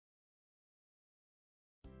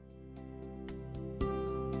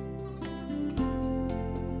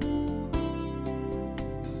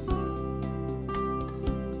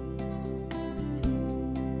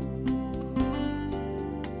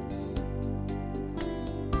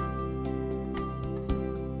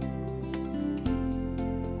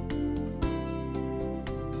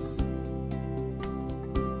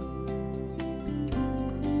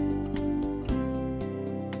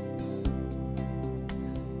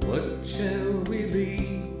What shall we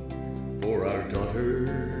leave for our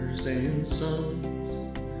daughters and sons?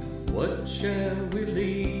 What shall we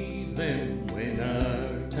leave them when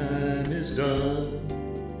our time is done?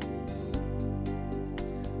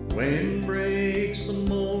 When breaks the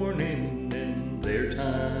morning and their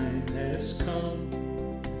time has come,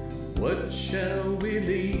 what shall we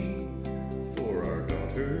leave for our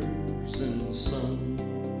daughters and sons?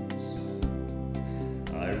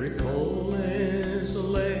 I recall as a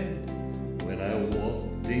lad when I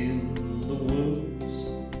walked in the woods,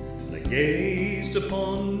 and I gazed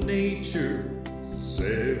upon nature as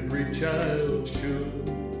every child should.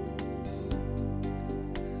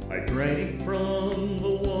 I drank from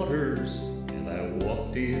the waters and I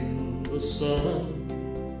walked in the sun,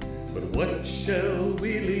 but what shall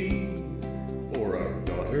we leave for our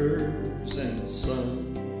daughters and sons?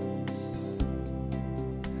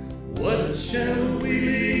 What shall we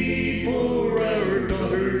leave for our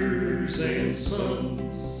daughters and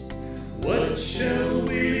sons? What shall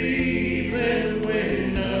we leave them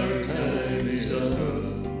when our time is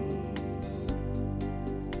done?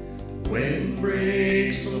 When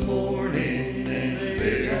breaks the morning and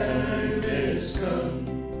their time has come,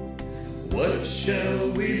 what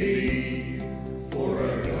shall we leave for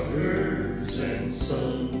our daughters and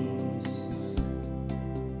sons?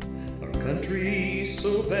 Our country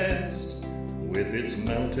so vast, with its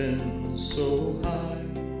mountains so high,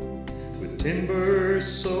 with timber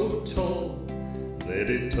so tall that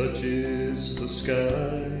it touches the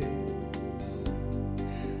sky.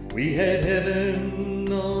 We had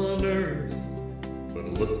heaven on earth, but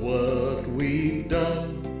look what we've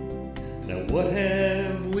done. Now what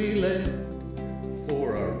have we left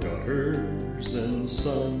for our daughters and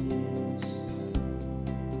sons?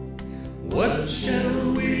 What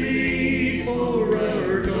shall we leave for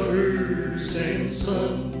our daughters and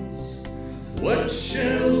sons? What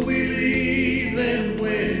shall we leave them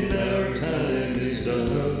when our time is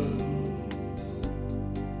done?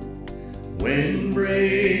 When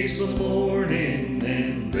breaks the morning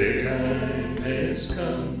and their time has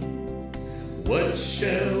come, what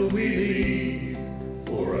shall we leave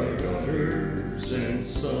for our daughters and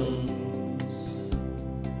sons?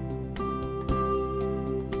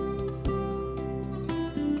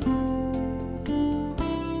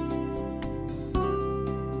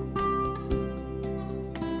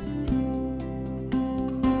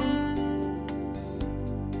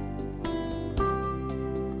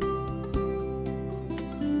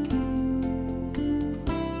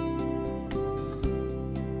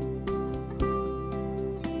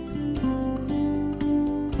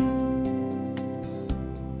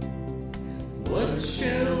 What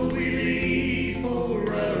shall we leave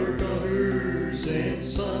for our daughters and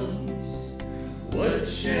sons? What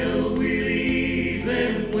shall we leave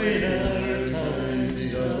them when our time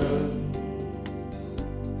is done?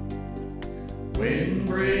 When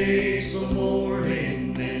breaks the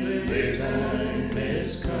morning and their time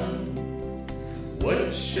has come,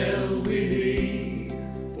 what shall we leave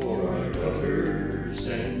for our daughters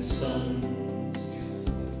and sons?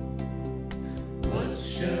 What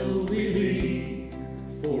shall we leave?